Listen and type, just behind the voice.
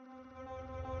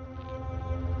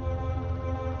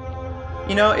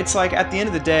It's like at the end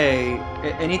of the day,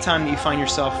 anytime that you find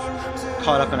yourself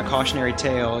caught up in a cautionary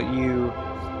tale, you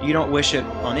don't wish it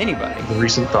on anybody. The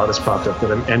recent thought has popped up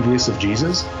that I'm envious of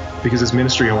Jesus because his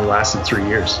ministry only lasted 3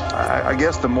 years. I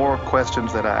guess the more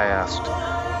questions that I asked,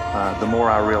 the more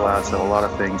I realized that a lot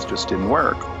of things just didn't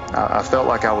work. I felt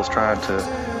like I was trying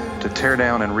to tear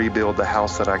down and rebuild the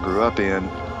house that I grew up in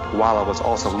while I was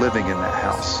also living in that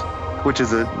house, which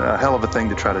is a hell of a thing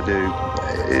to try to do.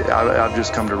 I've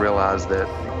just come to realize that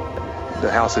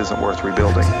the house isn't worth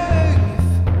rebuilding.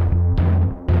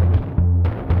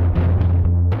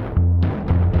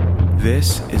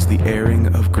 This is The Airing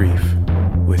of Grief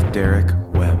with Derek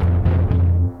Webb.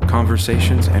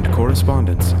 Conversations and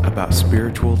correspondence about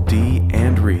spiritual de-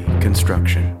 and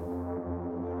reconstruction.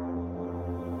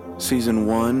 Season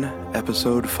 1,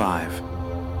 Episode 5.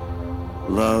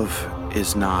 Love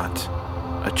is not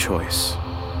a choice.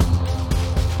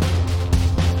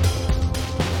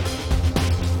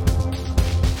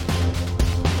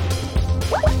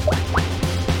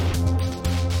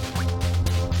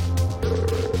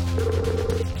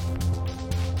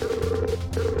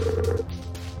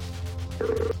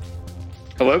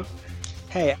 Hello?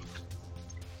 Hey.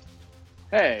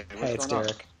 Hey, Hey, it's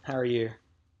Derek. How are you?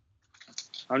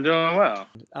 I'm doing well.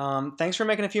 Thanks for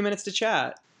making a few minutes to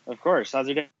chat. Of course. How's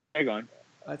your day going?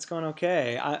 It's going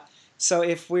okay. So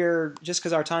if we're just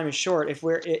because our time is short,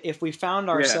 if we found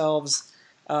ourselves,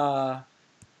 on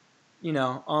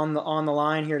the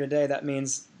line here today, that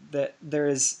means that there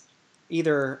is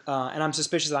either, and I'm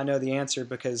suspicious I know the answer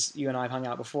because you and I have hung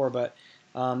out before, but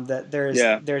that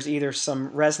there's either some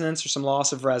resonance or some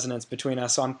loss of resonance between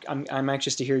us. So I'm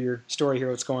anxious to hear your story, hear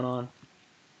what's going on.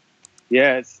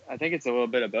 Yeah, I think it's a little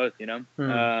bit of both.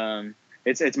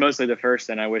 It's mostly the first,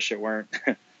 and I wish it weren't.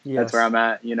 Yes. That's where I'm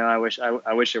at. I wish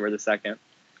it were the second.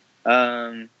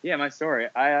 My story.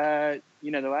 The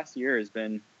last year has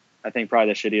been, I think,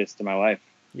 probably the shittiest of my life.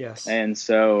 Yes. And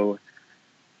so,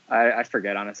 I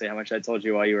forget honestly how much I told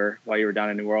you while you were down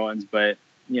in New Orleans, but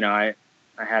I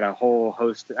had a whole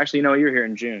host. Actually, you were here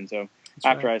in June, so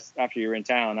That's after you were in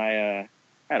town, I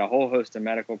had a whole host of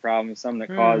medical problems. Some that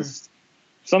caused,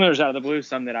 some that was out of the blue,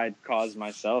 some that I'd caused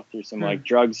myself through some like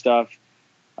drug stuff.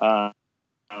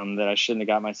 That I shouldn't have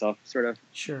got myself sort of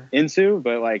into,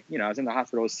 but I was in the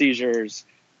hospital with seizures,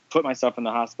 put myself in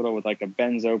the hospital with like a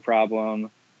benzo problem,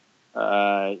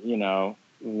 lied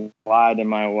to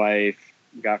my wife,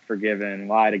 got forgiven,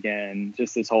 lied again,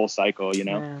 just this whole cycle,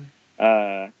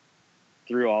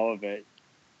 through all of it.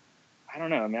 I don't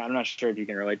know. I mean, I'm not sure if you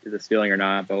can relate to this feeling or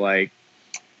not, but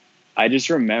I just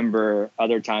remember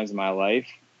other times in my life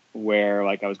where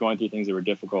I was going through things that were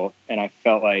difficult and I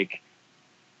felt like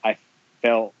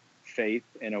felt faith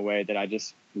in a way that I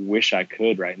just wish I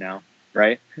could right now.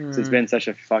 Right. So it's been such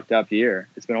a fucked up year.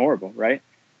 It's been horrible. Right.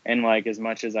 And as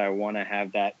much as I want to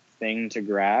have that thing to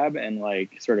grab and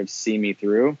sort of see me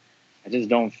through, I just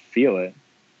don't feel it.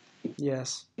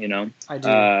 Yes. I do.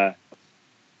 And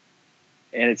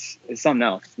it's something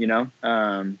else,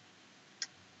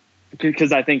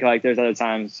 because I think there's other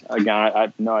times, again, I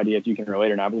have no idea if you can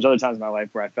relate or not, but there's other times in my life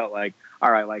where I felt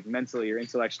all right, mentally or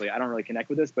intellectually, I don't really connect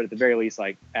with this, but at the very least,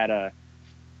 at a,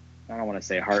 I don't want to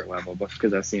say heart level, but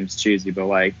because that seems cheesy, but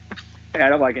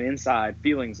at an inside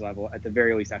feelings level, at the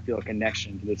very least, I feel a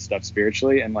connection to this stuff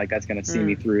spiritually. And that's going to see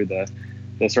me through the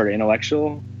sort of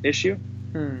intellectual issue.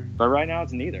 But right now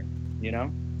it's neither,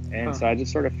 and so I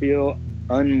just sort of feel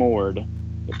unmoored,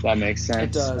 if that makes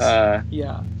sense. It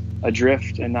does.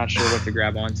 Adrift and not sure what to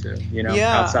grab onto,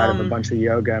 outside of a bunch of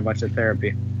yoga and a bunch of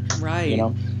therapy. Right.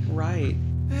 Right.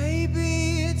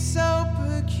 Baby, it's so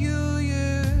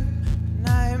peculiar,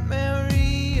 nightmare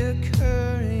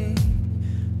reoccurring,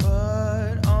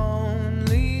 but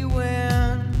only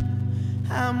when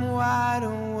I'm wide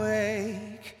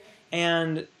awake.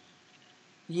 And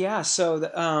so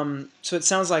it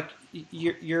sounds like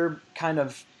you're kind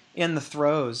of in the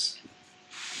throes.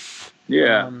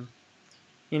 Yeah.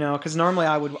 Because normally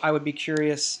I would be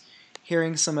curious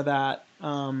hearing some of that.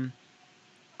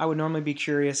 I would normally be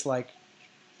curious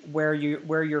where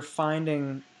you're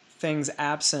finding things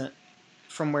absent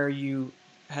from where you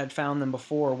had found them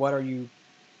before. What are you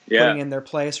putting in their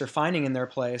place or finding in their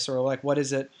place, or what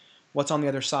is it? What's on the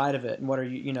other side of it, and what are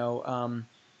you?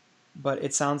 But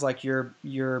it sounds like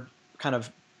you're kind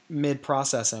of mid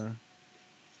processing.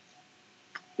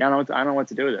 Yeah, I don't know what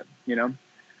to do with it.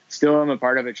 Still, I'm a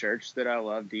part of a church that I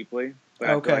love deeply, but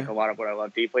I feel a lot of what I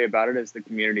love deeply about it is the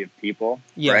community of people,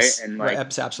 yes, right? And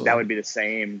absolutely, that would be the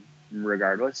same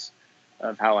regardless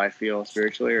of how I feel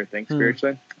spiritually or think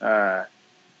spiritually. I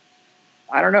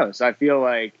don't know. So I feel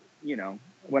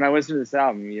when I listened to this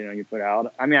album, you put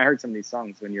out, I mean, I heard some of these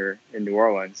songs when you're in New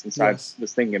Orleans, and so Yes. I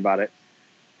was thinking about it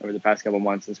over the past couple of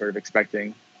months and sort of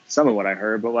expecting some of what I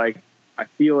heard, but like, I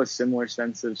feel a similar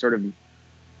sense of sort of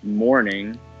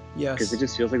mourning, Yes. because it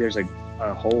just feels like there's like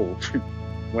a hole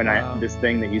when Wow. this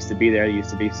thing that used to be there, used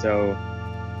to be so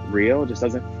real, just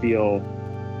doesn't feel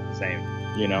the same,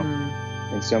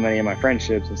 And so many of my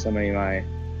friendships and so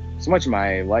much of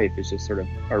my life is just sort of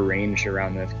arranged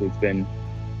around this, because it's been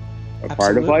a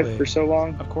part of life Absolutely. for so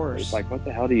long. Of course. It's like, what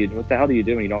the hell do you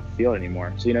do when you don't feel it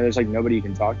anymore? So, there's like nobody you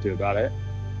can talk to about it.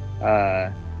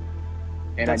 And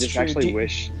That's I just true. actually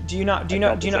wish. Do you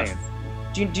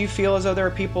feel as though there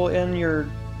are people in your,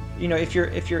 if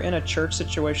you're in a church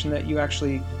situation that you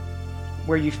actually,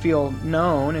 where you feel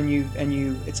known and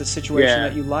it's a situation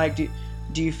that you like,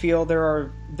 do you feel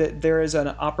there is an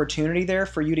opportunity there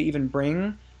for you to even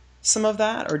bring some of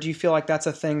that, or do you feel like that's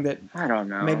a thing that I don't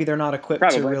know. maybe they're not equipped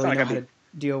Probably. to It's really not know like how to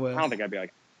deal with? I don't think I'd be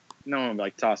like, no one would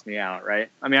like toss me out,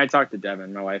 right? I mean, I talked to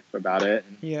Devin, my wife, about it.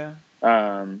 And, Yeah.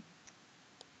 I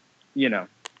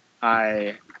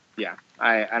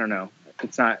don't know.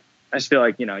 It's not. I just feel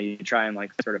like you try and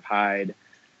like sort of hide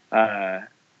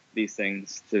these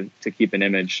things to keep an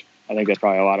image. I think that's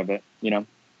probably a lot of it.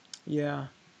 Yeah.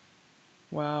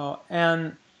 Wow.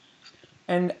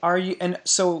 And are you, and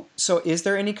so is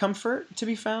there any comfort to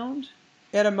be found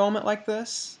at a moment like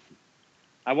this?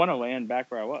 I want to land back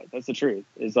where I was. That's the truth.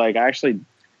 It's like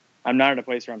I'm not at a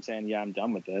place where I'm saying, yeah, I'm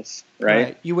done with this,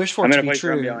 right? You wish for it I'm to in a be place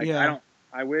where I'm true. being like, Yeah.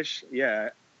 I wish,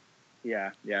 yeah.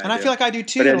 And I feel like I do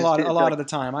too But a it's lot like, of the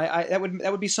time. That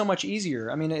would be so much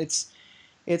easier. I mean, it's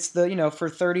the, for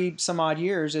 30 some odd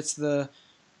years, it's the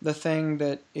thing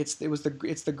that it's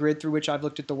the grid through which I've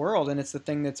looked at the world, and it's the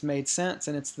thing that's made sense,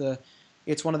 and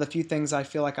it's one of the few things I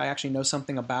feel like I actually know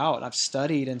something about. I've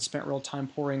studied and spent real time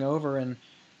poring over and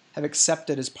have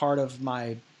accepted as part of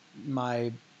my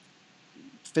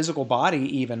physical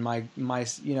body, even my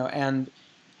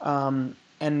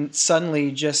and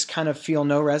suddenly just kind of feel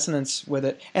no resonance with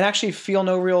it, and actually feel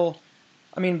no real,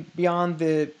 I mean, beyond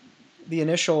the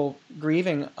initial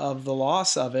grieving of the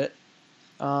loss of it,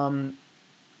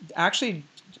 actually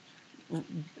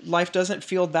life doesn't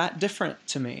feel that different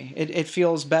to me. It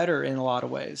feels better in a lot of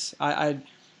ways.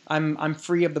 I'm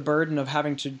free of the burden of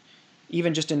having to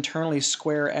even just internally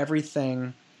square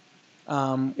everything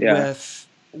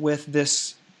with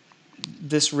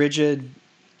this rigid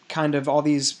kind of all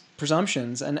these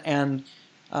presumptions, and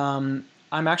I'm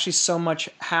actually so much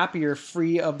happier,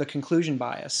 free of the conclusion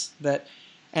bias,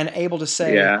 and able to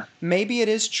say, maybe it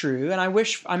is true, and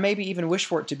I maybe even wish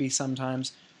for it to be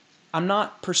sometimes. I'm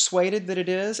not persuaded that it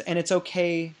is, and it's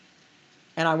okay,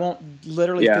 and I won't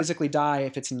literally physically die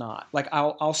if it's not. Like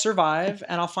I'll survive,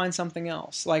 and I'll find something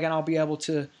else. Like, and I'll be able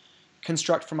to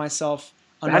construct for myself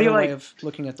another way of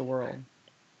looking at the world.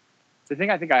 The thing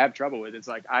I think I have trouble with is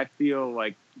like I feel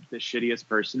like the shittiest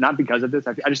person, not because of this.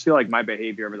 I just feel like my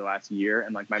behavior over the last year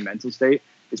and like my mental state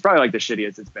is probably like the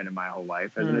shittiest it's been in my whole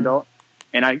life as an adult.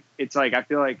 And it's like I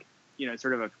feel like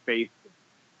sort of a faith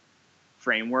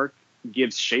framework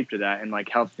gives shape to that and like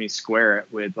helps me square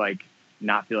it with like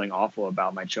not feeling awful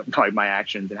about my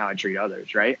actions and how I treat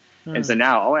others, right? And so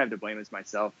now all I have to blame is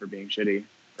myself for being shitty,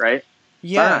 right?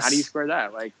 Yes. How do you square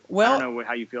that? Like, well, I don't know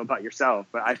how you feel about yourself,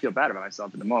 but I feel bad about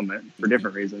myself at the moment for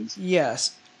different reasons.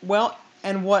 Yes. Well,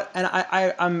 I'm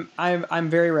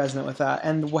very resonant with that.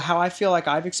 And how I feel like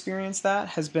I've experienced that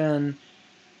has been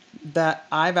that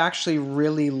I've actually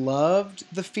really loved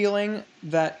the feeling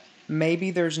that maybe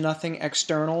there's nothing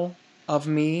external of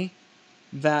me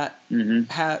that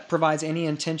provides any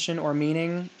intention or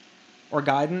meaning or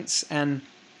guidance, and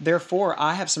therefore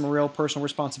I have some real personal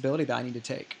responsibility that I need to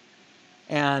take.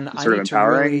 And it's I sort need of to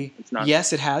empowering. really, it's not...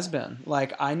 yes, it has been.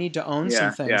 Like I need to own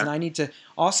some things, and I need to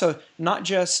also not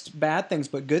just bad things,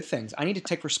 but good things. I need to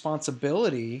take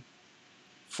responsibility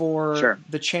for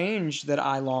the change that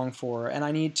I long for, and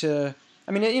I need to.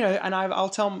 I mean, and I'll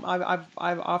tell.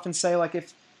 I've often say like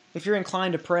if you're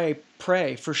inclined to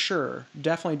pray for sure,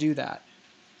 definitely do that.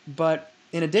 But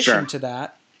in addition to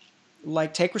that,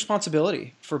 like take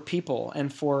responsibility for people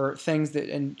and for things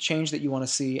and change that you want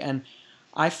to see. And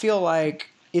I feel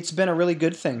like it's been a really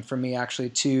good thing for me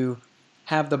actually to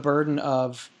have the burden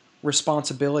of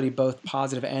responsibility, both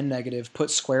positive and negative,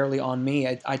 put squarely on me.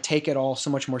 I take it all so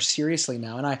much more seriously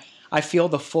now, and I feel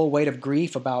the full weight of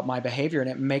grief about my behavior, and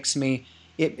it makes me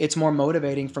it's more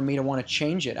motivating for me to want to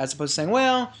change it, as opposed to saying,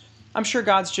 well, I'm sure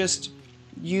God's just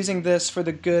using this for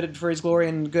the good, for His glory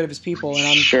and good of His people. And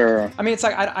I mean, it's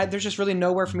like there's just really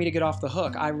nowhere for me to get off the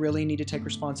hook. I really need to take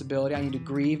responsibility. I need to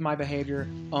grieve my behavior,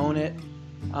 own it,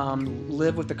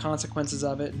 live with the consequences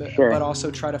of it, Sure. but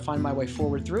also try to find my way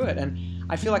forward through it. And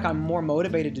I feel like I'm more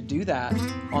motivated to do that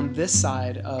on this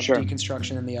side of Sure.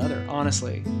 deconstruction than the other,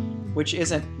 honestly, which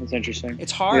isn't. That's interesting.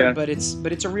 It's hard, Yeah. but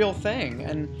it's a real thing.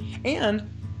 And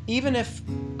even if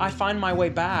I find my way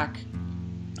back,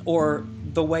 or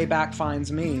the way back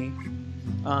finds me,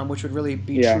 which would really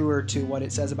be truer to what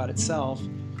it says about itself,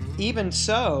 even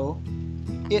so,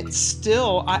 it's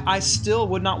still, I still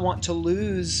would not want to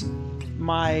lose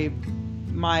my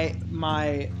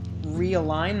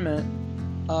realignment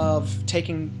of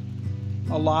taking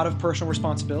a lot of personal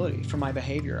responsibility for my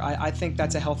behavior. I think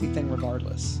that's a healthy thing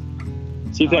regardless.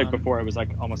 So you feel like before it was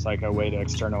like almost like a way to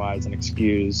externalize and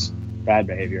excuse bad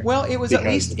behavior? Well, it was at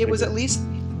least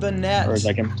the net. Or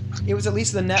like it was at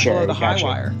least the net Sure, below the high gotcha.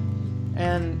 wire.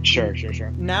 And Sure.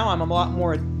 now I'm a lot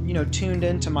more, tuned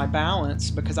into my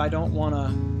balance, because I don't want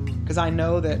to, because I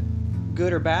know that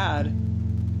good or bad,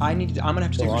 I'm going to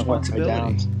have to take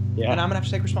responsibility. Yeah. And I'm going to have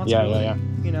to take responsibility.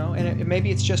 Yeah. And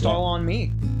maybe it's just all on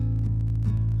me.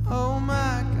 Oh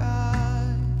my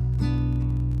God,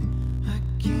 I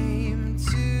came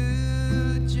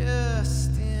to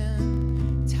just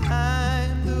in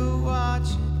time to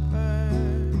watch it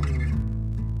burn.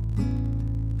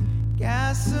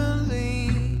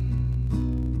 Gasoline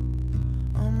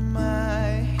on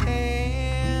my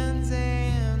hands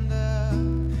and a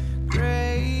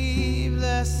grave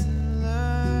lesson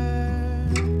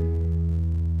learned.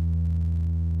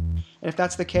 And if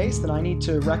that's the case, then I need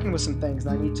to reckon with some things,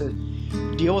 and I need to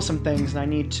deal with some things, and I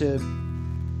need to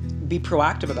be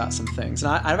proactive about some things.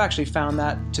 And I've actually found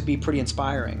that to be pretty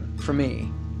inspiring for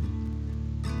me.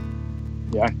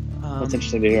 Yeah. That's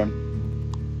interesting to hear.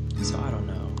 So I don't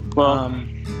know. Well,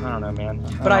 I don't know, man.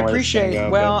 But I appreciate.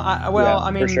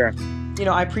 I mean, for sure.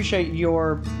 I appreciate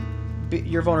your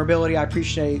vulnerability. I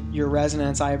appreciate your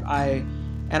resonance. I'm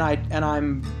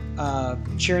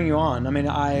cheering you on. I mean,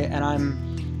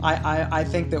 I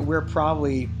think that we're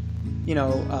probably,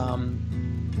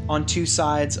 on two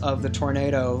sides of the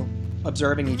tornado,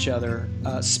 observing each other,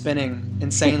 spinning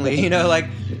insanely.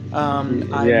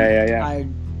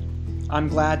 I'm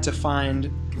glad to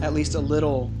find at least a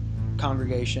little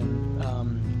congregation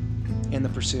in the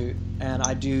pursuit, and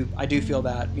I do feel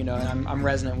that, and I'm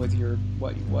resonant with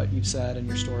what you've said and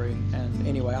your story. And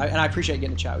anyway, I appreciate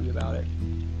getting to chat with you about it.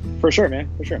 For sure, man.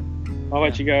 For sure. I'll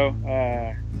let you go.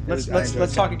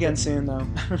 Let's talk again soon, though.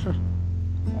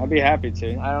 I'll be happy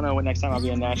to. I don't know when next time I'll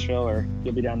be in Nashville or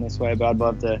you'll be down this way, but I'd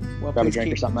love to grab a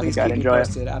drink or something. I think I'd enjoy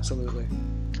it. Absolutely.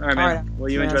 All right, man.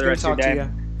 Well, you enjoy the rest of your day.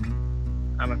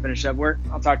 I'm going to finish up work.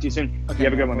 I'll talk to you soon. Okay, you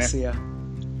have a good one, man. See ya.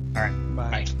 All right.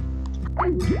 Bye.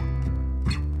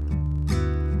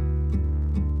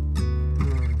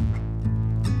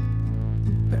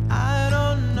 But I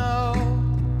don't know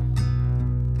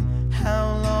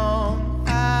how long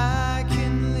I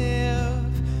can live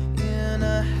in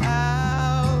a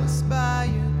house by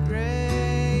your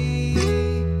grave.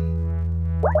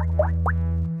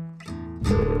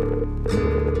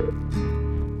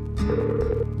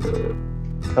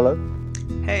 Hello?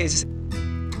 Hey,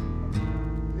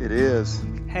 It is.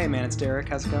 Hey, man, it's Derek.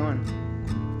 How's it going?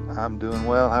 I'm doing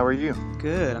well. How are you?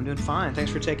 Good. I'm doing fine.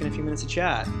 Thanks for taking a few minutes to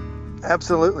chat.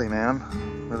 Absolutely, man.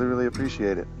 Really, really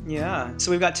appreciate it. Yeah.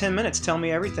 So we've got 10 minutes. Tell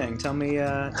me everything. Tell me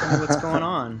what's going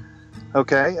on.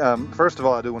 Okay. First of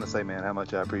all, I do want to say, man, how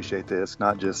much I appreciate this.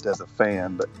 Not just as a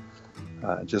fan, but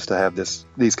just to have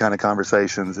these kind of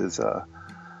conversations is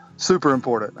super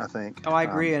important, I think. Oh, I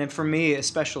agree, and for me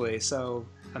especially. So,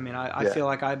 I mean, I feel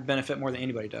like I benefit more than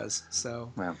anybody does.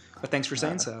 So, but thanks for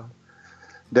saying so.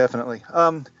 Definitely.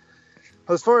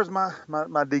 As far as my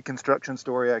deconstruction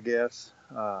story, I guess,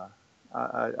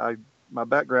 my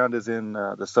background is in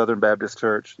the Southern Baptist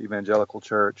Church, Evangelical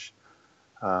Church.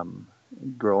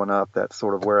 Growing up, that's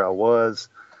sort of where I was.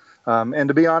 And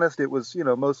to be honest, it was,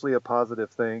 mostly a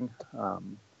positive thing.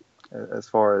 As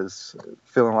far as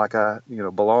feeling like I,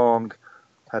 belonged,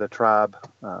 had a tribe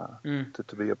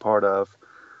to be a part of.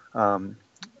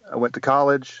 I went to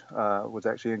college, was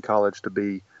actually in college to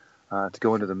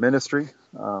go into the ministry.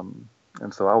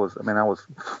 And so I was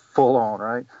full on,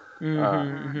 right?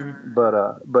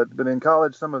 But in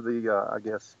college, some of the, I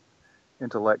guess,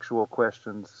 intellectual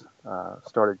questions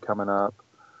started coming up.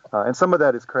 And some of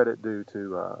that is credit due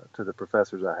to the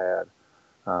professors I had.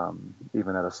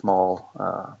 Even at a small,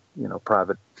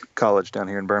 private college down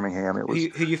here in Birmingham, it was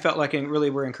who you felt like really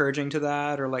were encouraging to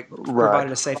that, or like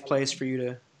provided a safe place for you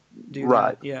to do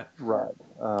that. Yeah. Right.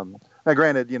 Now,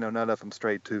 granted, none of them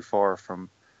strayed too far from,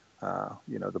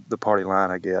 the party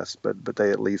line, I guess, but they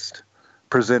at least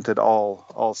presented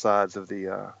all sides of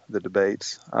the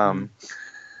debates.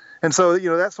 And so,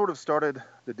 that sort of started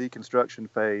the deconstruction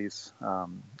phase.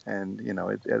 And,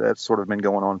 that's sort of been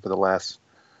going on for the last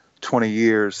 20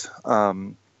 years.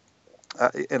 And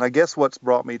I guess what's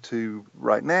brought me to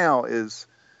right now is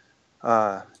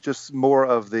just more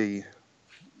of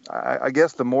I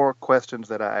guess the more questions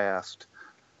that I asked,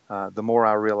 the more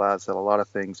I realized that a lot of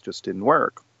things just didn't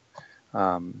work.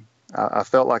 I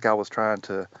felt like I was trying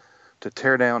to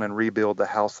tear down and rebuild the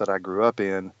house that I grew up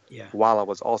in while I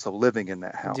was also living in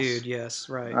that house. Dude, yes,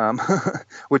 right.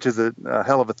 Which is a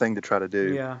hell of a thing to try to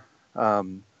do. Yeah.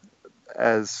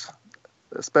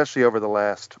 Especially over the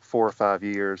last 4 or 5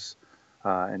 years,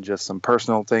 and just some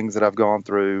personal things that I've gone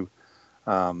through,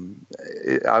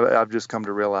 I've just come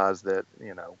to realize that,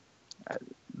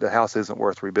 the house isn't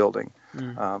worth rebuilding.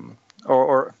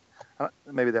 Or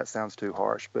maybe that sounds too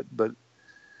harsh, but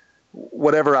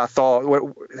however I thought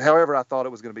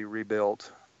it was going to be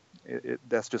rebuilt,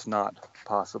 that's just not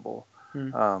possible.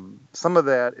 Some of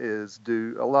that is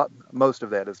most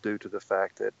of that is due to the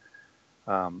fact that,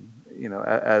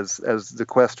 as the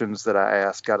questions that I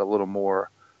asked got a little more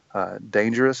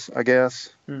dangerous, I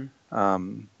guess.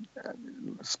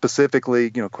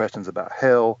 Specifically, questions about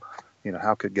hell.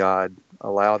 How could God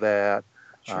allow that?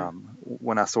 Sure.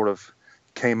 When I sort of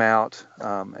came out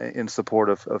in support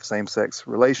of same-sex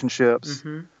relationships,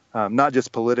 not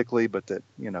just politically, but that,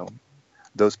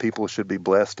 those people should be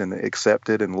blessed and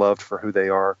accepted and loved for who they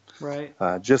are, right?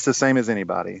 Just the same as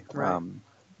anybody. Right.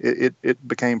 It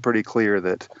became pretty clear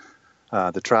that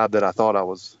the tribe that I thought I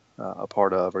was a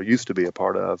part of, or used to be a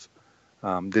part of,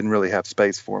 didn't really have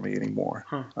space for me anymore.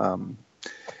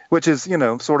 Which is,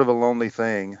 sort of a lonely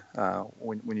thing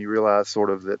when you realize sort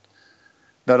of that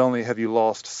not only have you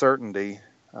lost certainty,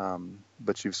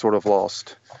 but you've sort of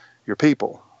lost your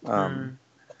people. And,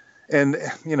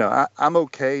 I'm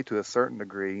okay to a certain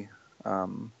degree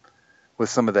with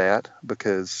some of that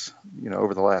because,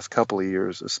 over the last couple of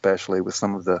years, especially with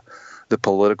some of the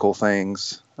political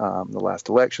things, the last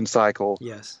election cycle,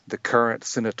 the current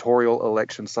senatorial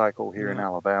election cycle here in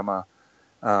Alabama,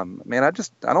 man, I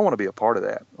don't want to be a part of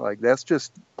that. Like, that's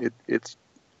just, it's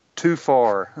too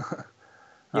far.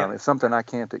 It's something I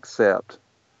can't accept.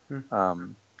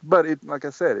 But like I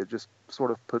said, it just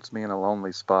sort of puts me in a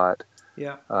lonely spot.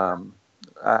 Yeah.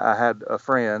 I had a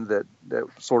friend that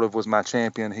sort of was my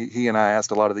champion. He and I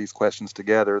asked a lot of these questions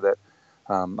together that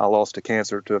I lost to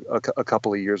cancer a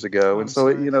couple of years ago. And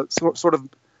so, sort of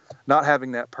not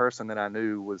having that person that I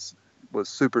knew was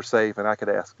super safe and I could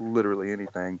ask literally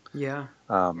anything. Yeah.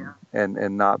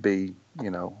 And not be,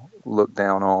 looked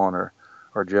down on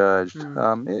or judged.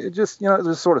 It just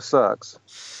sort of sucks.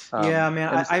 Yeah,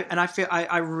 man. I feel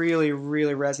I really,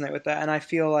 really resonate with that. And I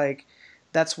feel like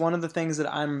that's one of the things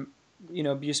that I'm,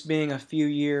 just being a few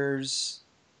years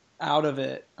out of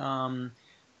it.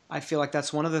 I feel like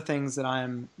that's one of the things that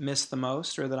I'm missed the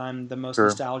most, or that I'm the most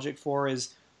nostalgic for,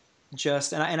 is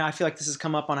just, and I feel like this has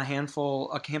come up on a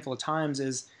handful of times,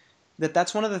 is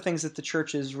that's one of the things that the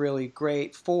church is really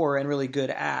great for and really good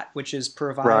at, which is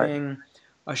providing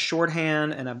a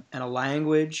shorthand and a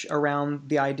language around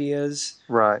the ideas,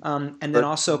 and then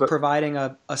also providing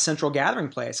a central gathering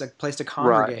place, a place to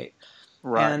congregate.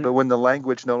 Right, but when the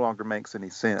language no longer makes any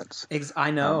sense,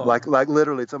 I know, like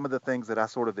literally some of the things that I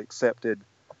sort of accepted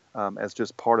as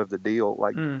just part of the deal,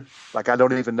 like I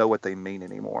don't even know what they mean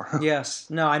anymore. Yes,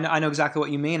 no, I know exactly what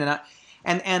you mean, and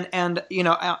I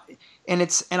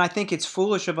think it's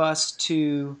foolish of us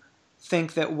to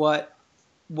think that what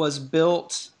was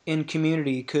built in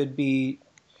community could be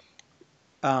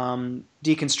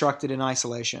deconstructed in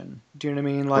isolation. Do you know what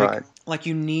I mean? Like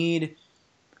you need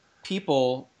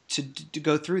people to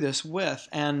go through this with,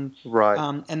 and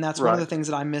that's one of the things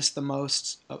that I miss the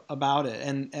most about it,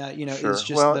 and is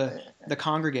just the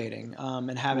congregating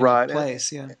and having a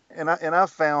place. And I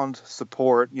found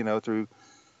support, through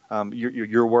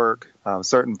your work,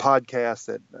 certain podcasts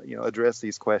that address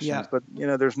these questions, but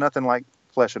there's nothing like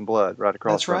flesh and blood right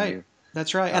across from you.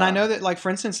 That's right. And I know that, like, for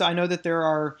instance, I know that there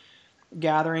are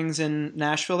gatherings in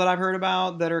Nashville that I've heard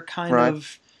about that are kind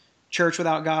of church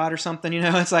without God or something,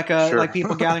 it's like like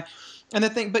people gathering. And the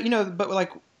thing, but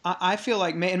like, I feel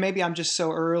like, and maybe I'm just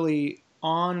so early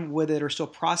on with it or still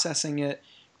processing it,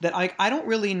 that I don't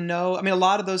really know. I mean, a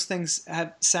lot of those things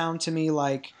sound to me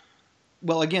like,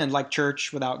 well, again, like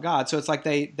church without God. So it's like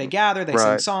they gather, they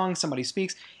sing songs, somebody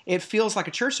speaks. It feels like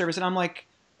a church service. And I'm like,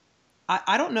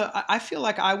 I don't know. I feel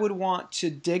like I would want to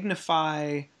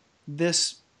dignify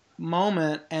this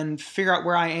moment and figure out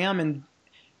where I am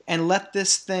and let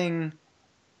this thing,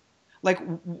 like,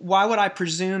 why would I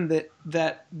presume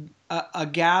that a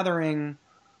gathering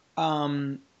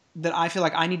that I feel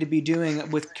like I need to be doing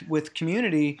with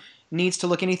community needs to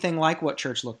look anything like what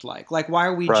church looked like. Like, why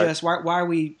are we Right. just why are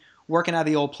we working out of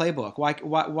the old playbook?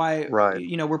 Why Right.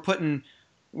 you know, we're putting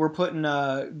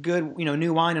good, you know,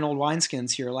 new wine in old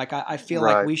wineskins here. Like, I feel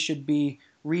like Right. we should be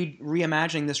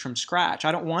reimagining this from scratch.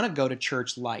 I don't want to go to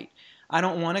church light. I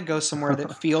don't want to go somewhere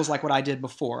that feels like what I did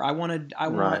before. I want,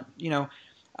 Right. you know,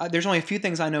 there's only a few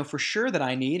things I know for sure that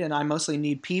I need, and I mostly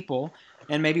need people.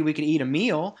 And maybe we could eat a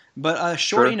meal, but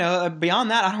Sure. you know,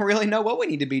 beyond that, I don't really know what we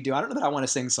need to be doing. I don't know that I want to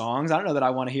sing songs. I don't know that I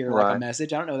want to hear like a Right.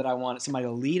 message. I don't know that I want somebody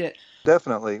to lead it.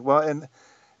 Definitely. Well,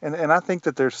 and I think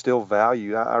that there's still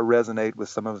value. I resonate with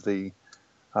some of the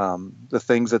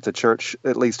things that the church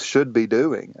at least should be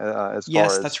doing as Yes,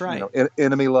 far as that's right. you know,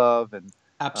 enemy love and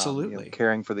Absolutely. you know,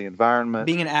 caring for the environment,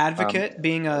 Being an advocate,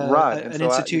 being right. an And so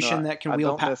institution that can I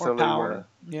wield don't necessarily power.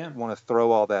 Yeah, want to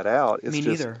throw all that out. It's me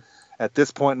just neither. at this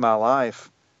point in my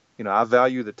life, you know, I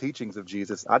value the teachings of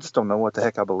Jesus. I just don't know what the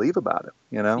heck I believe about it.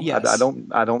 You know, Yes. I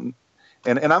don't,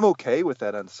 and I'm okay with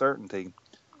that uncertainty.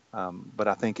 But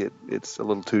I think it's a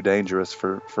little too dangerous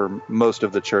for most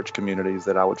of the church communities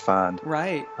that I would find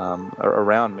Right.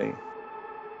 around me.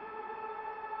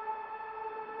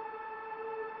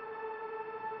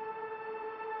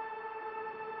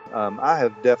 I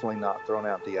have definitely not thrown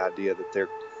out the idea that there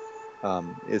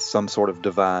is some sort of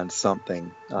divine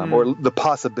something, or the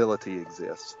possibility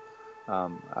exists.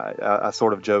 I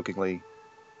sort of jokingly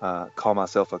call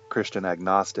myself a Christian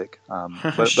agnostic,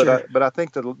 but Sure. but I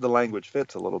think the language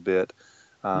fits a little bit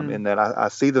in that I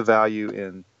see the value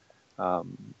in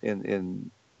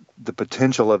the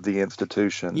potential of the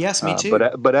institution. Yes, me too.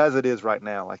 But as it is right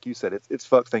now, like you said, it's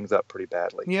fucked things up pretty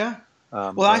badly. Yeah. Well,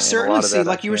 and I a certainly lot of see, that I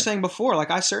like you were can't- saying before,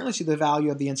 like I certainly see the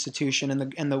value of the institution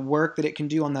and the work that it can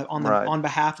do Right. on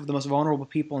behalf of the most vulnerable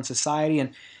people in society,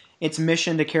 and its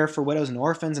mission to care for widows and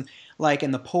orphans and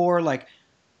the poor. Like,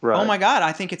 Right. oh my God,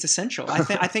 I think it's essential.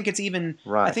 I think it's even.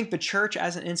 Right. I think the church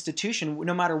as an institution,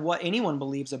 no matter what anyone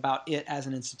believes about it as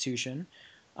an institution,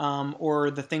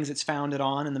 or the things it's founded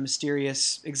on and the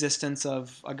mysterious existence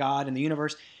of a God in the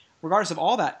universe, regardless of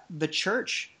all that, the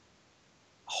church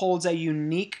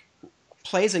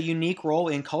plays a unique role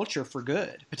in culture for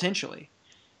good, potentially.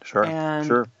 Sure. And,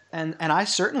 Sure. And I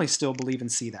certainly still believe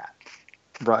and see that.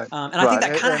 Right. And I think Right. that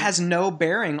kind of And- has no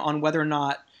bearing on whether or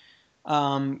not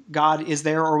God is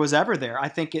there or was ever there. I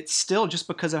think it's still, just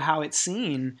because of how it's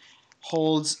seen,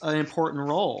 holds an important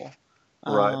role.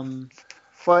 Right.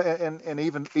 Well, and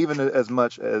even as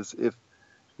much as if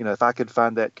I could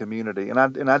find that community, and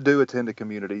I do attend a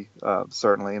community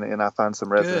certainly, and I find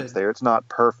some residents Good. there. It's not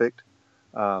perfect,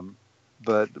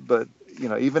 but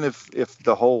even if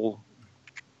the whole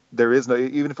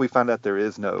even if we find out there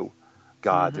is no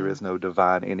God, there is no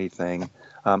divine anything,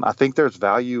 I think there's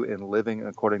value in living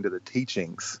according to the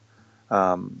teachings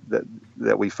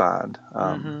that we find.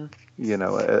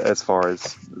 As far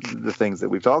as the things that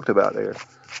we've talked about there.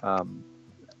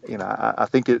 I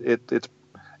think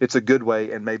it's a good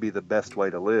way and maybe the best way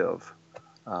to live.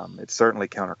 It's certainly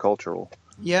countercultural.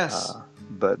 Yes.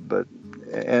 But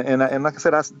like I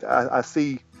said, I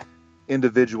see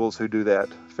individuals who do that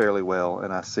fairly well,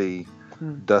 and I see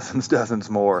dozens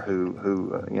more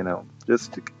who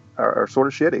just are sort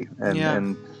of shitty,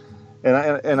 and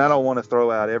I don't want to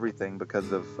throw out everything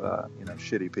because of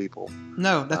shitty people.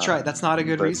 No, that's right. That's not a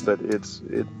good reason. But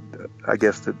I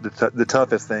guess the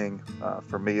toughest thing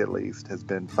for me at least has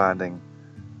been finding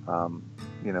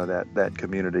that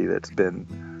community that's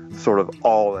been sort of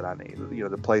all that I need.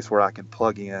 The place where I can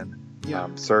plug in,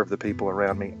 serve the people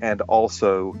around me, and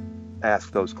also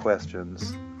ask those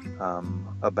questions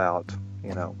about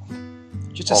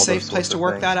just a all safe those place sorts to of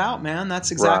work things. that out, man.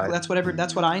 That's exactly Right.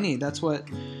 that's what I need. That's what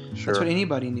Sure.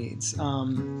 anybody needs.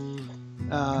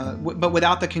 But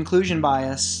without the conclusion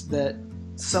bias that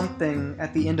something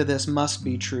at the end of this must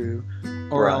be true,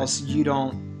 or Right. else you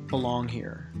don't belong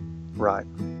here. Right.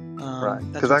 Right.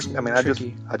 That's Because what's I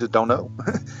tricky. just don't know.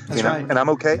 That's right. And I'm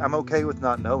okay with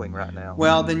not knowing right now.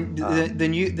 Well, then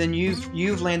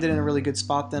you've landed in a really good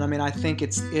spot. Then I think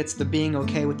it's the being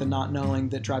okay with the not knowing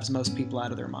that drives most people out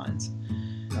of their minds.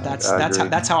 That's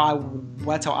how I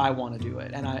want to do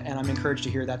it, and I'm encouraged to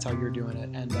hear that's how you're doing it.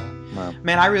 And Wow.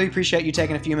 man, I really appreciate you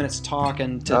taking a few minutes to talk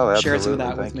and to share some of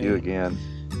that with me. Thank you again.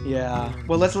 Yeah.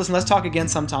 Well, let's talk again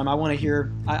sometime. I want to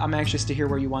hear. I'm anxious to hear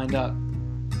where you wind up.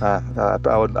 I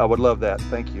would love that.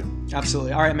 Thank you.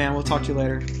 Absolutely. All right, man. We'll talk to you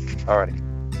later. Alrighty.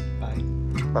 Bye.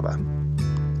 Bye-bye.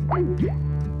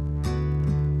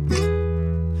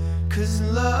 'Cause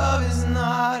love is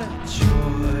not a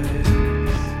choice, and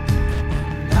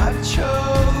I've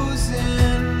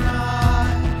chosen not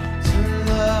to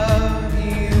love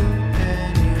you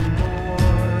anymore.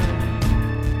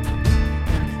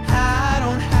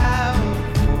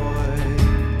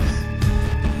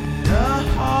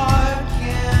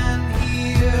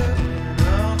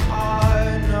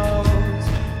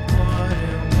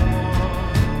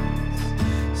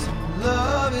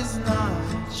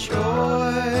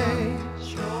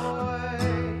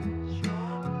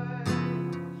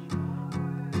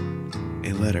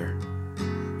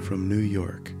 from New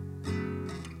York.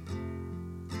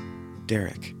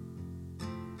 Derek.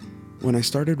 When I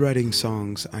started writing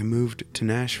songs, I moved to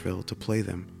Nashville to play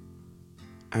them.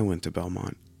 I went to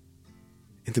Belmont.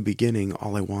 In the beginning,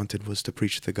 all I wanted was to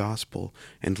preach the gospel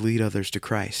and lead others to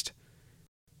Christ.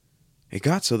 It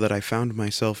got so that I found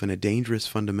myself in a dangerous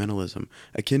fundamentalism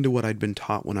akin to what I'd been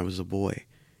taught when I was a boy,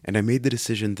 and I made the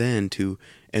decision then to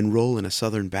enroll in a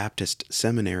Southern Baptist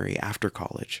seminary after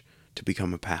college to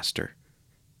become a pastor.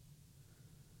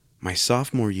 My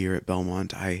sophomore year at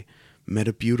Belmont, I met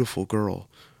a beautiful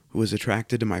girl who was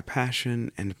attracted to my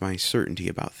passion and my certainty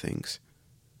about things.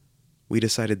 We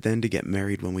decided then to get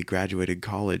married when we graduated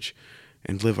college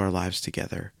and live our lives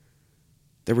together.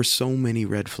 There were so many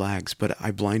red flags, but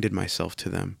I blinded myself to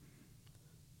them.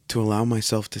 To allow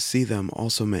myself to see them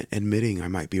also meant admitting I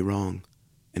might be wrong.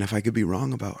 And if I could be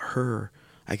wrong about her,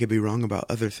 I could be wrong about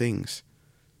other things.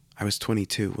 I was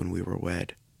 22 when we were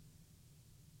wed.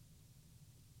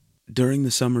 During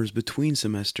the summers between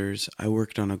semesters, I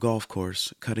worked on a golf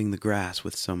course, cutting the grass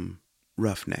with some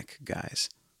roughneck guys.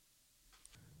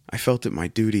 I felt it my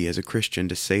duty as a Christian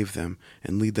to save them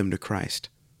and lead them to Christ.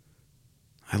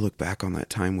 I look back on that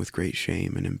time with great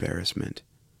shame and embarrassment.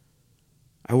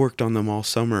 I worked on them all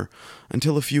summer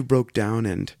until a few broke down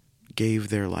and gave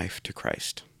their life to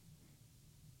Christ.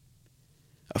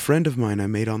 A friend of mine I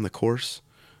made on the course,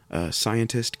 a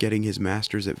scientist getting his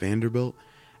master's at Vanderbilt,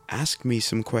 asked me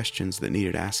some questions that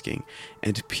needed asking,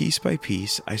 and piece by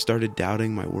piece I started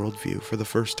doubting my worldview for the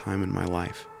first time in my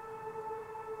life.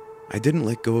 I didn't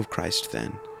let go of Christ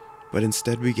then, but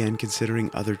instead began considering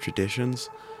other traditions,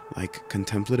 like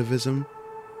contemplativism,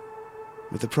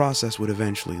 but the process would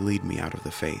eventually lead me out of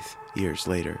the faith, years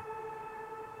later.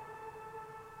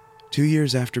 2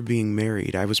 years after being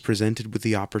married, I was presented with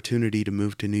the opportunity to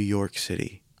move to New York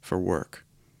City for work.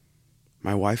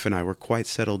 My wife and I were quite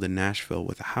settled in Nashville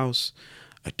with a house,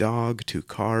 a dog, 2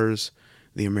 cars,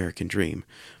 the American dream,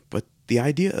 but the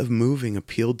idea of moving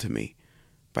appealed to me.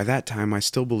 By that time, I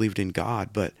still believed in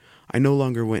God, but I no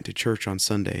longer went to church on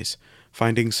Sundays,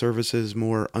 finding services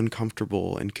more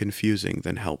uncomfortable and confusing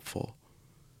than helpful.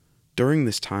 During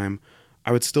this time,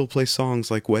 I would still play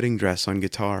songs like Wedding Dress on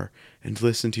guitar and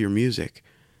listen to your music,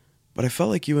 but I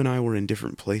felt like you and I were in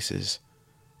different places.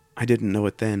 I didn't know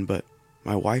it then, but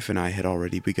my wife and I had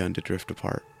already begun to drift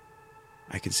apart.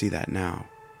 I can see that now.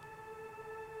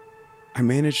 I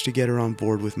managed to get her on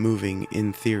board with moving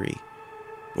in theory,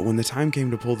 but when the time came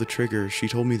to pull the trigger, she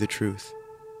told me the truth.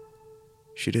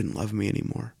 She didn't love me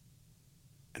anymore,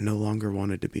 and no longer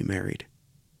wanted to be married.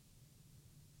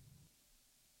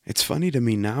 It's funny to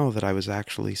me now that I was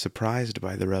actually surprised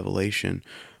by the revelation,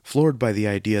 floored by the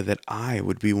idea that I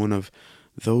would be one of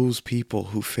those people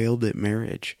who failed at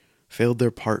marriage, failed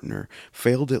their partner,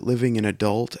 failed at living an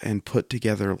adult and put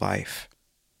together life.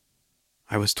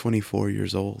 I was 24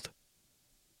 years old.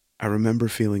 I remember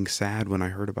feeling sad when I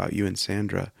heard about you and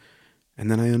Sandra, and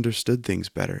then I understood things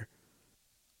better.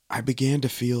 I began to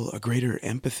feel a greater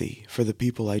empathy for the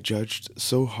people I judged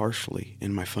so harshly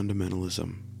in my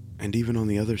fundamentalism, and even on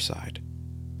the other side,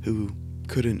 who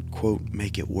couldn't, quote,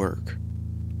 make it work.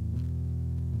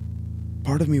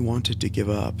 Part of me wanted to give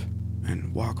up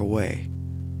and walk away,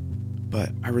 but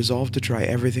I resolved to try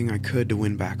everything I could to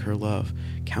win back her love,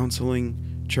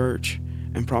 counseling, church,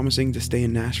 and promising to stay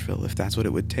in Nashville if that's what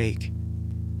it would take.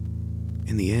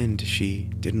 In the end, she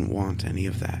didn't want any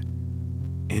of that.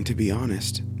 And to be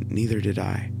honest, neither did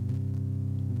I.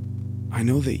 I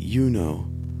know that you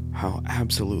know how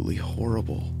absolutely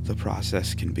horrible the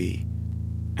process can be,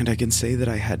 and I can say that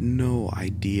I had no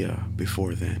idea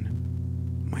before then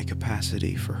my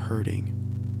capacity for hurting.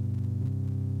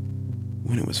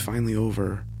 When it was finally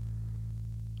over,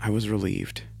 I was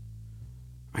relieved.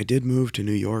 I did move to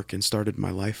New York and started my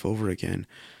life over again.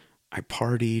 I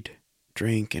partied,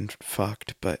 drank, and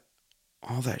fucked, but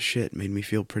all that shit made me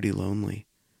feel pretty lonely.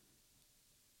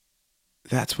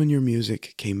 That's when your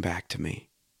music came back to me.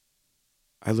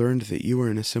 I learned that you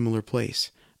were in a similar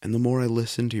place, and the more I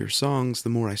listened to your songs, the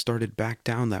more I started back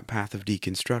down that path of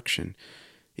deconstruction,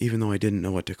 even though I didn't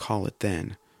know what to call it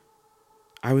then.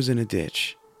 I was in a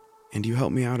ditch, and you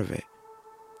helped me out of it.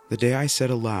 The day I said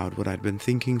aloud what I'd been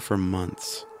thinking for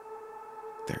months,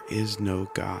 "There is no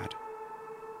God,"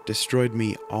 destroyed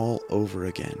me all over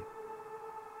again.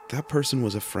 That person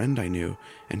was a friend I knew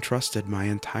and trusted my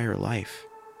entire life.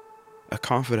 A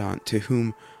confidant to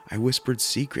whom I whispered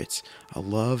secrets, a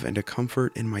love and a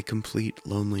comfort in my complete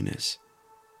loneliness.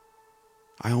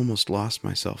 I almost lost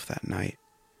myself that night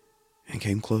and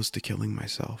came close to killing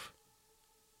myself.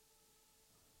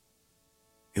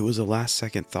 It was a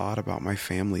last-second thought about my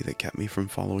family that kept me from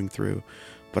following through,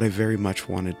 but I very much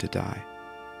wanted to die.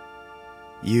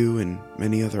 You and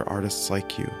many other artists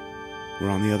like you were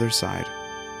on the other side,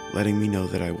 letting me know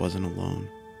that I wasn't alone,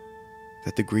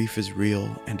 that the grief is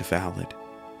real and valid.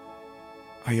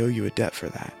 I owe you a debt for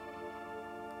that,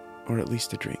 or at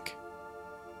least a drink.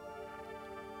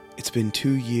 It's been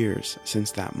 2 years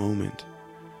since that moment,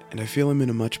 and I feel I'm in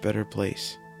a much better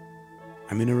place.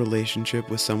 I'm in a relationship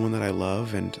with someone that I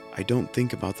love, and I don't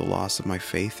think about the loss of my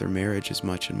faith or marriage as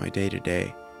much in my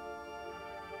day-to-day.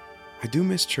 I do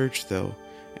miss church, though,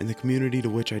 and the community to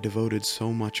which I devoted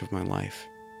so much of my life.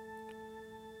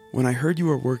 When I heard you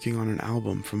were working on an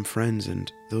album from friends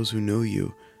and those who know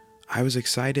you, I was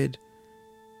excited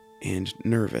and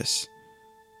nervous.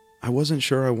 I wasn't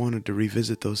sure I wanted to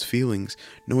revisit those feelings,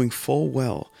 knowing full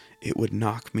well it would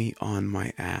knock me on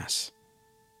my ass.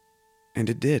 And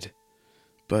it did.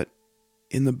 But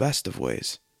in the best of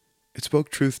ways, it spoke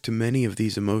truth to many of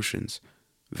these emotions,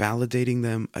 validating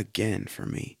them again for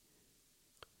me.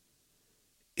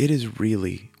 It is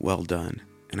really well done,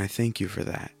 and I thank you for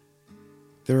that.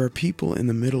 There are people in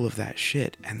the middle of that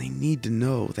shit, and they need to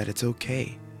know that it's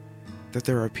okay, that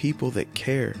there are people that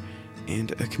care,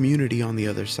 and a community on the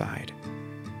other side.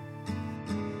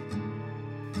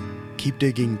 Keep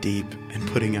digging deep and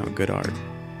putting out good art.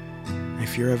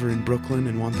 If you're ever in Brooklyn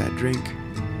and want that drink,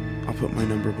 I'll put my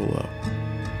number below.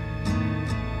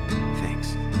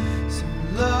 Thanks. So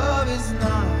love is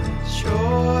not a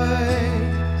choice.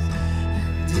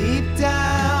 Deep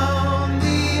down,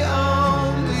 the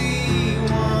only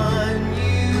one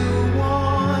you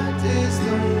want is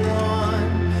the one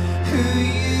who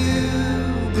you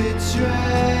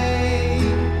betray.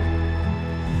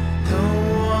 The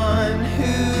one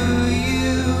who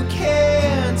you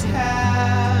can't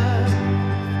have.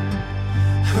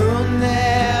 Who'll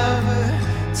never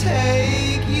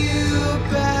take you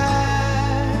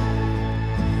back,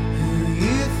 who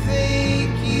you think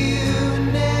you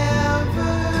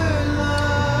never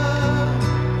loved,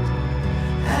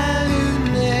 and who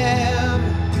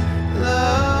never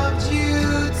loved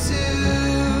you too.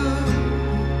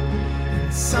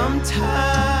 And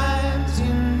sometimes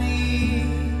you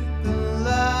need the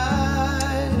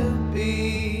light to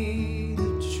be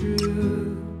the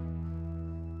truth.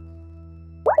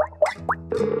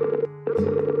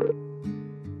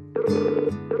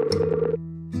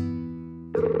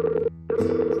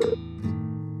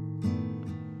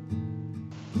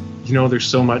 You know, there's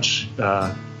so much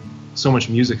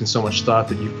music and so much thought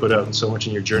that you've put out and so much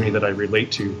in your journey that I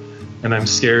relate to, and I'm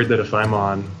scared that if I'm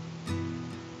on,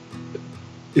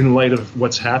 in light of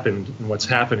what's happened and what's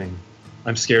happening,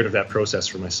 I'm scared of that process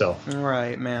for myself.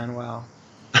 Right, man. Wow.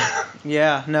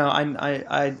 Yeah. No.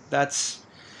 I. That's.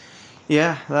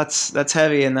 Yeah. That's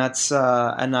heavy, and that's.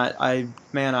 And I.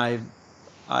 Man.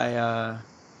 I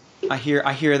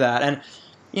hear that, and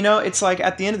you know, it's like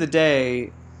at the end of the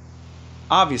day,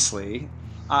 obviously,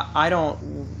 I don't.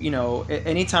 You know,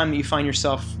 anytime you find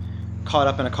yourself caught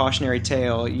up in a cautionary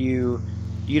tale, you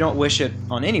don't wish it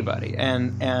on anybody,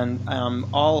 and I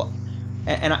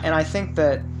think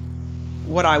that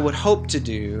what I would hope to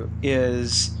do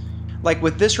is, like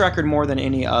with this record more than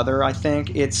any other, I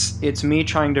think it's me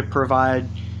trying to provide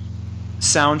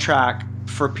soundtrack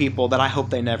for people that I hope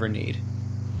they never need.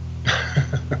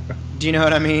 Do you know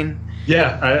what I mean?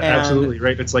 Yeah, absolutely,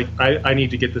 right. It's like I need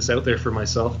to get this out there for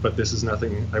myself, but this is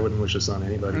nothing, I wouldn't wish this on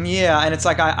anybody. Yeah, and it's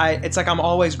like I'm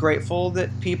always grateful that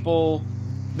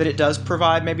it does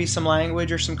provide maybe some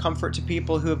language or some comfort to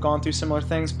people who have gone through similar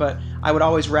things, but I would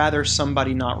always rather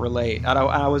somebody not relate.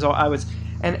 I was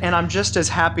and I'm just as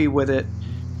happy with it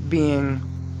being,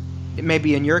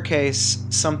 maybe in your case,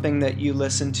 something that you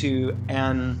listen to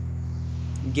and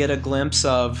get a glimpse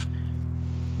of,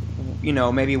 you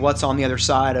know, maybe what's on the other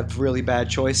side of really bad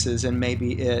choices, and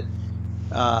maybe it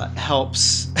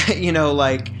helps, you know,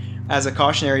 like as a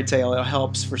cautionary tale, it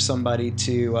helps for somebody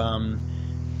to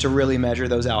really measure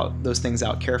those things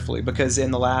out carefully, because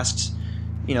in the last,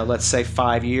 you know, let's say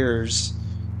 5 years,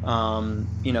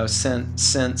 you know,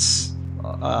 since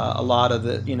a lot of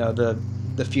the, you know,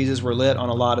 the fuses were lit on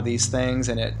a lot of these things,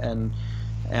 and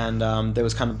there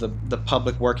was kind of the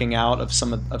public working out of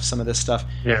some of this stuff.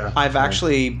 Yeah, I've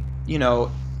actually, you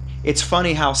know, it's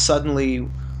funny how suddenly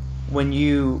when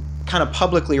you kind of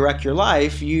publicly wreck your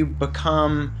life, you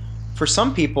become, for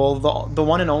some people, the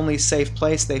one and only safe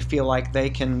place they feel like they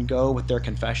can go with their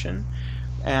confession.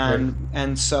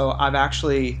 And so I've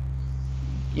actually,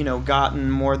 you know, gotten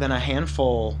more than a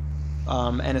handful,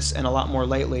 and a lot more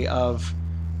lately, of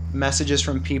messages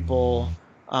from people,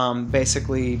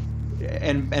 basically,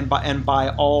 and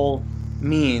by all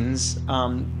means,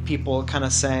 people kind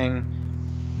of saying,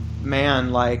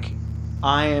 man, like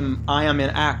I am in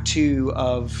act 2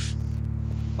 of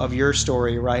of your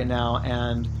story right now,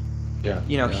 and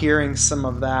hearing some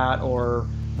of that or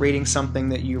reading something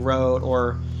that you wrote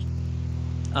or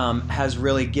has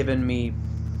really given me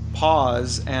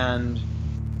pause. And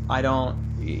I don't,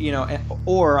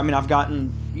 or I mean, I've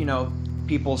gotten,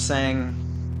 people saying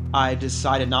I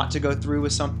decided not to go through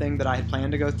with something that I had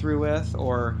planned to go through with,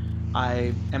 or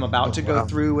I am about to go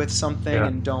through with something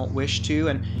and don't wish to.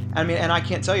 And I mean, and I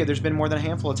can't tell you, there's been more than a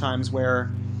handful of times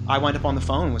where I wind up on the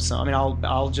phone with some. I mean,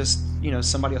 I'll just,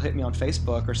 somebody will hit me on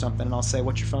Facebook or something, and I'll say,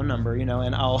 "What's your phone number?"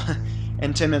 And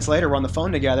and 10 minutes later we're on the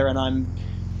phone together, and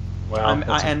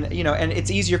and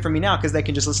it's easier for me now because they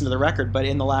can just listen to the record. But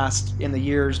in the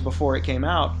years before it came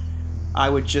out, I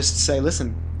would just say,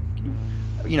 "Listen,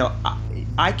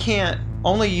 I can't.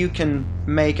 Only you can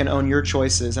make and own your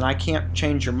choices, and I can't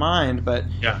change your mind. But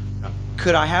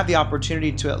could I have the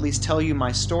opportunity to at least tell you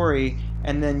my story,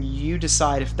 and then you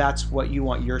decide if that's what you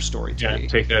want your story to be?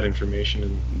 Take that information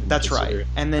and that's right. It.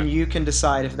 And then you can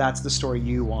decide if that's the story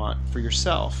you want for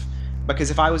yourself.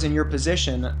 Because if I was in your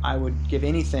position, I would give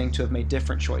anything to have made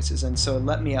different choices. And so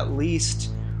let me at least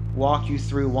walk you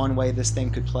through one way this thing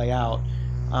could play out."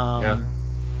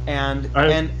 And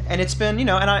it's been,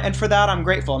 and for that I'm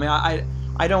grateful. I mean,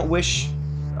 I don't wish.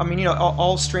 I mean,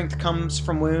 all strength comes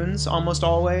from wounds almost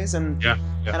always, and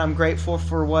I'm grateful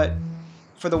for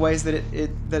the ways that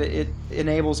it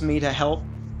enables me to help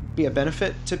be a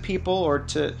benefit to people or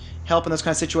to help in those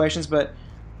kind of situations. But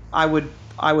I would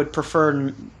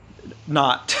prefer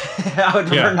not. I would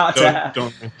prefer not to have.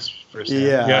 Don't think this firsthand.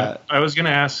 Yeah. I was going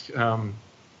to ask, kind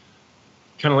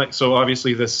of like, so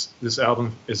obviously this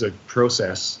album is a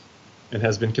process and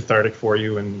has been cathartic for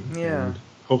you and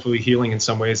hopefully healing in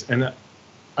some ways. And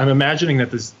I'm imagining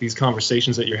that these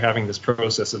conversations that you're having, this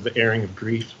process of the airing of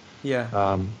grief,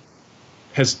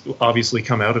 has obviously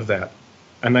come out of that.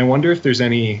 And I wonder if there's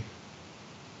any,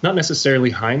 not necessarily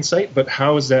hindsight, but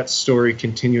how is that story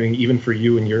continuing even for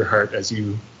you in your heart as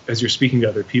you're speaking to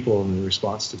other people in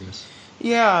response to this?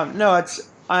 Yeah, no,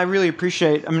 I really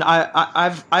appreciate. I mean,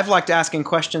 I've liked asking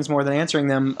questions more than answering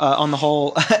them on the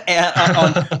whole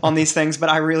on these things, but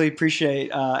I really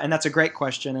appreciate, and that's a great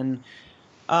question.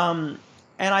 And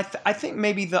I think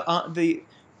maybe the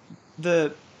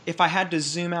if I had to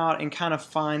zoom out and kind of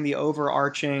find the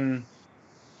overarching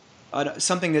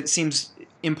something that seems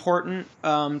important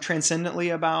transcendently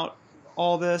about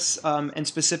all this, and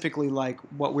specifically like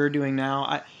what we're doing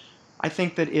now, I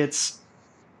think that it's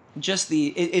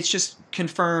just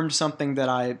confirmed something that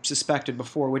I suspected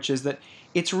before, which is that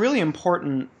it's really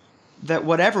important that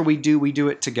whatever we do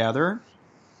it together.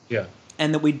 Yeah.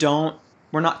 And that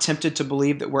we're not tempted to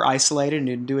believe that we're isolated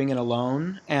and doing it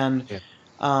alone. And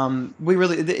we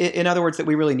really, in other words, that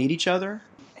we really need each other.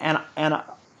 And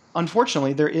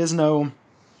unfortunately, there is no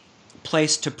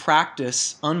place to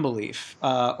practice unbelief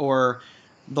or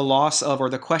the loss of or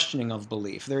the questioning of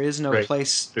belief. There is no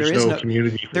place. There's no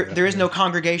community. There is no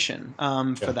congregation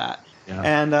for that. Yeah.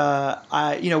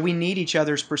 And we need each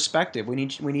other's perspective. We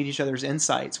need each other's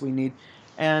insights.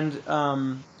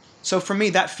 So for me,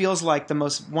 that feels like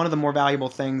one of the more valuable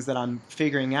things that I'm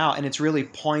figuring out, and it's really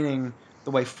pointing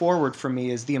the way forward for me,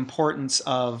 is the importance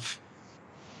of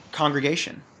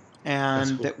congregation,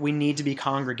 and that we need to be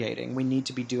congregating. We need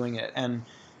to be doing it. And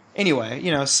anyway,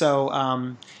 where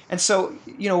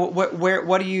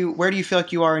do you feel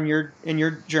like you are in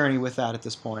your journey with that at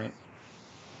this point?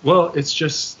 Well, it's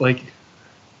just like,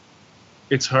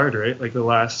 it's hard, right? Like the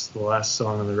last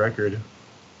song on the record,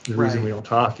 the reason we don't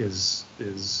talk is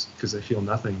because I feel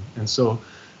nothing. And so,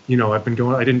 I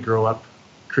didn't grow up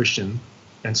Christian,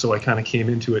 and so I kind of came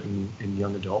into it in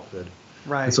young adulthood.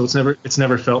 Right. And so it's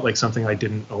never felt like something I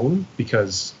didn't own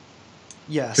because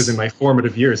in my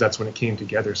formative years, that's when it came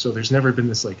together. So there's never been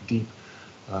this like deep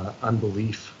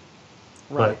unbelief.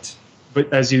 Right.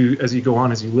 But as you go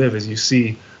on, as you live, as you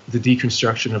see the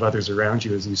deconstruction of others around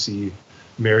you, as you see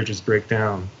marriages break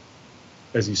down,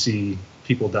 as you see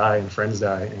people die and friends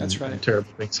die and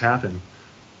terrible things happen,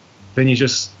 then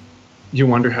you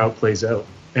wonder how it plays out.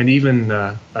 And even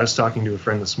I was talking to a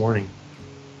friend this morning.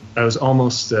 I was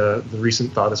almost, the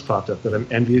recent thought has popped up that I'm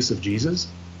envious of Jesus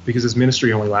because his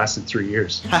ministry only lasted 3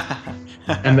 years.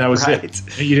 And that was it.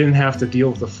 You didn't have to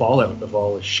deal with the fallout of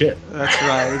all this shit. That's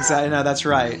right. Exactly. No, that's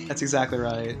right. That's exactly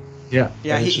right. Yeah.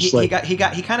 Yeah. He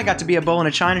kind of got to be a bull in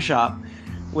a china shop,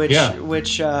 which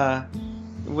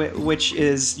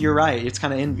is, you're right. It's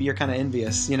you're kind of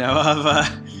envious, of.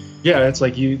 Yeah, it's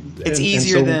like It's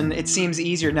easier than it seems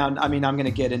easier now. I mean, I'm going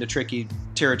to get into tricky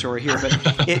territory here,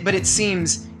 but it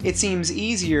seems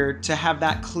easier to have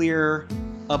that clear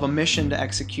of a mission to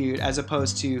execute as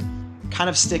opposed to kind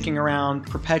of sticking around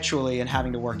perpetually and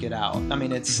having to work it out. I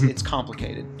mean, it's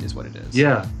complicated, is what it is.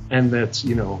 Yeah, and that's,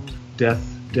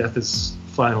 death is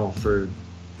final for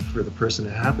the person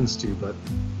it happens to, but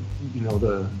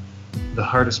the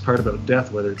hardest part about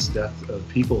death, whether it's death of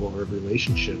people or of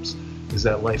relationships, is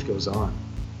that life goes on.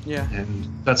 Yeah. And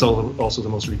that's also the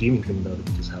most redeeming thing about it,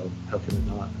 because how can it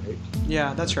not, right?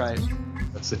 Yeah, that's right.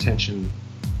 That's the tension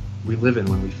we live in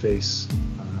when we face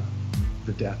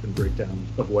the death and breakdown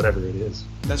of whatever it is.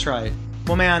 That's right.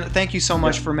 Well, man, thank you so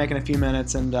much for making a few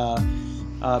minutes, and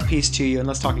peace to you, and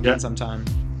let's talk again sometime.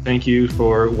 Thank you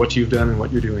for what you've done and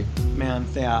what you're doing. Man,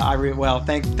 yeah,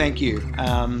 thank you.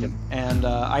 And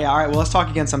all right, well, let's talk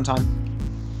again sometime.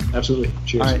 Absolutely.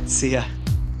 Cheers. All right, see ya.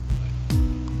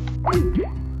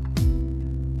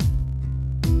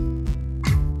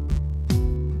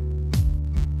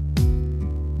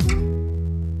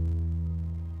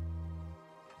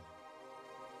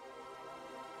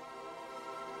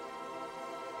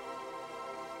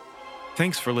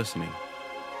 Thanks for listening.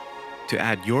 To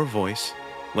add your voice,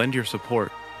 lend your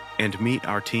support, and meet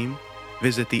our team,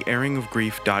 visit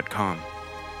theairingofgrief.com.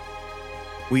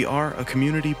 We are a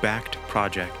community-backed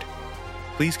project.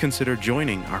 Please consider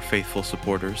joining our faithful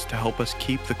supporters to help us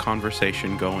keep the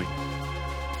conversation going.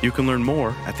 You can learn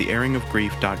more at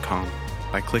theairingofgrief.com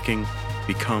by clicking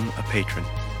Become a Patron.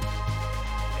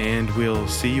 And we'll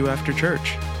see you after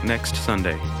church next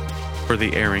Sunday for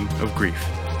the Airing of Grief.